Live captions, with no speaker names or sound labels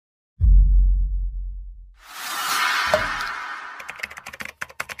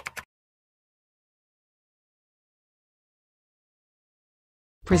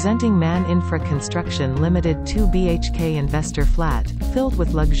Presenting Man Infra Construction Limited 2BHK investor flat, filled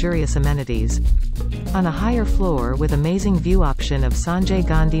with luxurious amenities. On a higher floor with amazing view option of Sanjay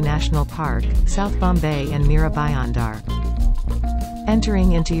Gandhi National Park, South Bombay and Mira Bhayandar.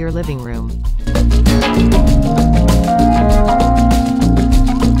 Entering into your living room.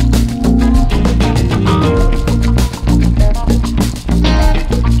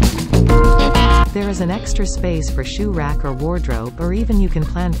 There is an extra space for shoe rack or wardrobe, or even you can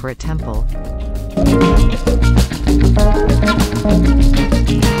plan for a temple.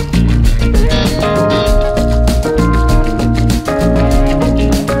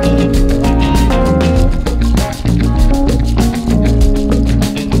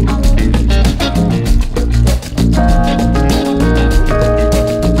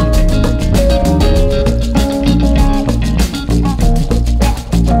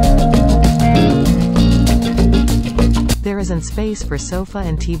 There is an space for sofa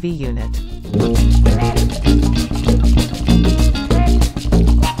and TV unit.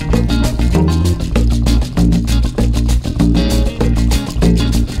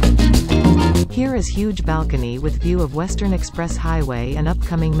 Here is huge balcony with view of Western Express Highway and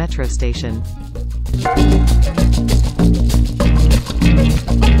upcoming metro station.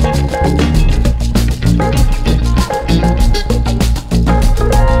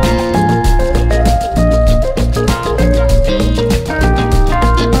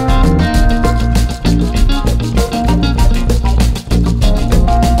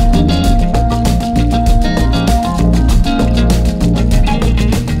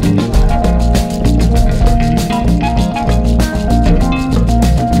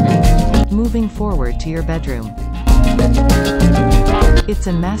 Moving forward to your bedroom. It's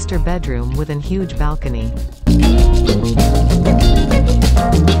a master bedroom with a huge balcony.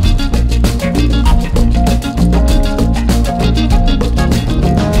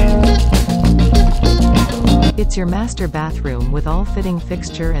 It's your master bathroom with all fitting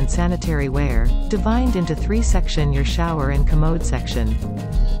fixture and sanitary ware, divided into 3 sections: your shower and commode section.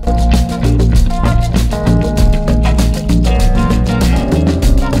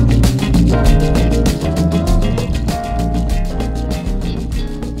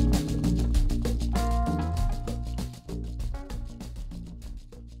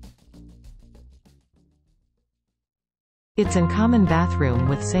 It's a common bathroom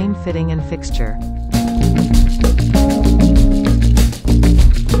with same fitting and fixture.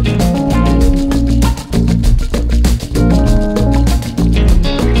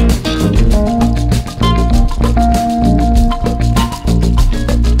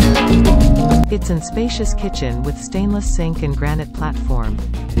 It's a spacious kitchen with stainless sink and granite platform.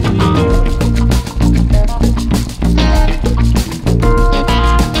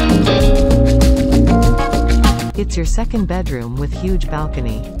 It's your second bedroom with huge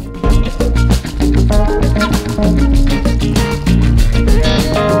balcony.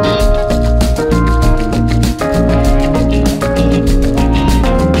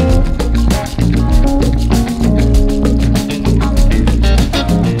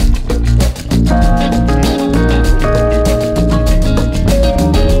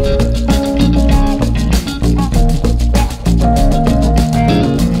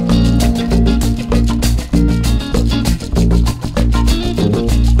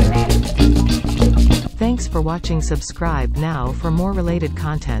 Thanks for watching. Subscribe now for more related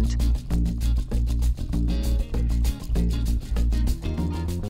content.